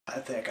Hi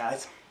there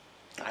guys,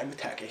 I'm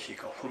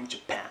Takehiko from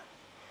Japan.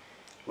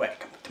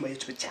 Welcome to my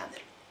YouTube channel.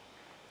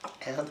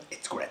 And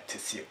it's great to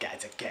see you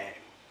guys again.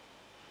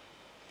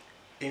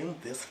 In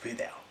this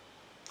video,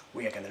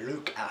 we are gonna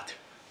look at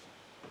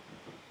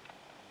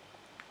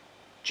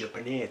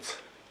Japanese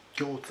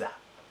Gyoza.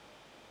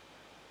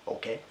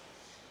 Okay?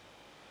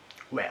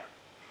 Well,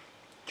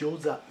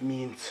 Gyoza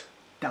means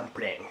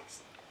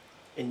dumplings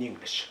in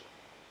English.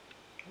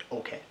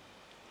 Okay?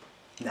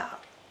 Now,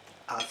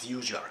 as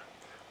usual,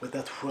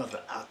 without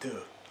further ado,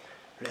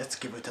 let's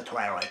give it a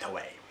try right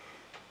away.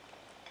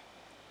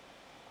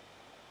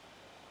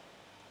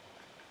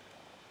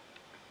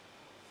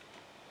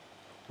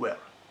 Well,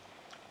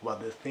 what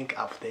do you think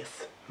of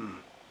this?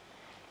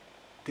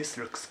 This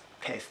looks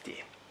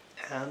tasty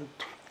and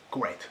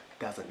great,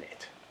 doesn't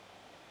it?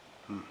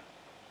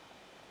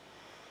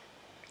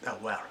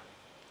 Well,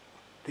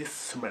 this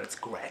smells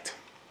great.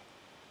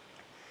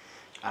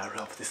 I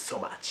love this so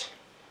much.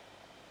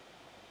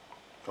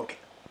 Okay,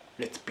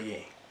 let's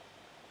begin.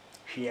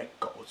 Here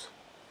goes.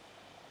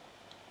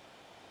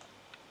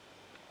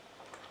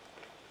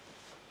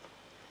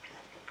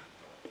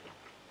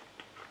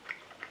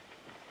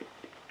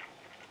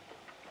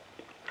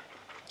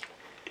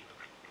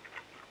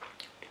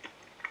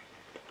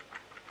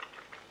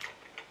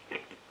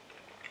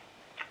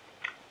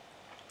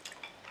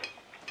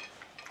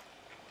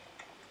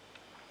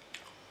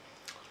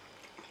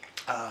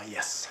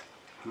 Yes.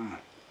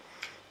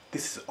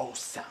 This is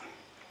awesome.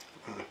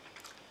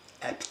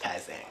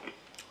 Appetizing.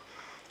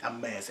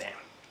 Amazing.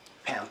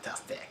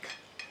 Fantastic.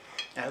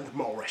 And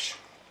moreish.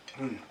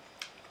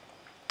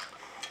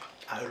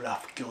 I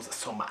love gyoza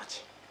so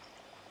much.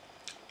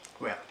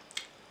 Well,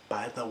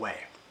 by the way,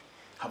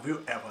 have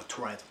you ever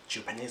tried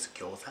Japanese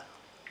gyoza?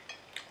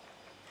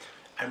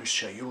 I'm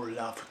sure you will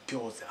love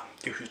gyoza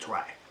if you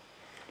try,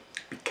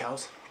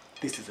 because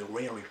this is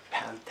really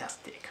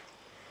fantastic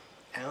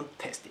and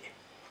tasty.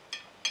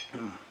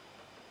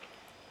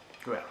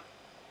 Well,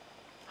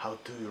 how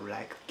do you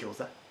like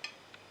gyoza?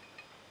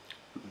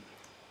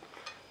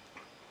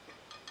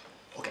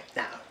 Okay,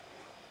 now,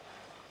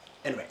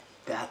 anyway,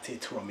 that's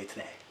it from me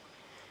today.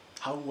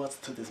 How was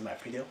today's my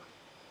video?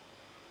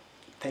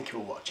 Thank you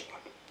for watching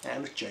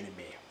and joining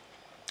me.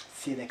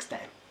 See you next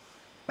time.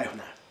 Bye for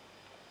now.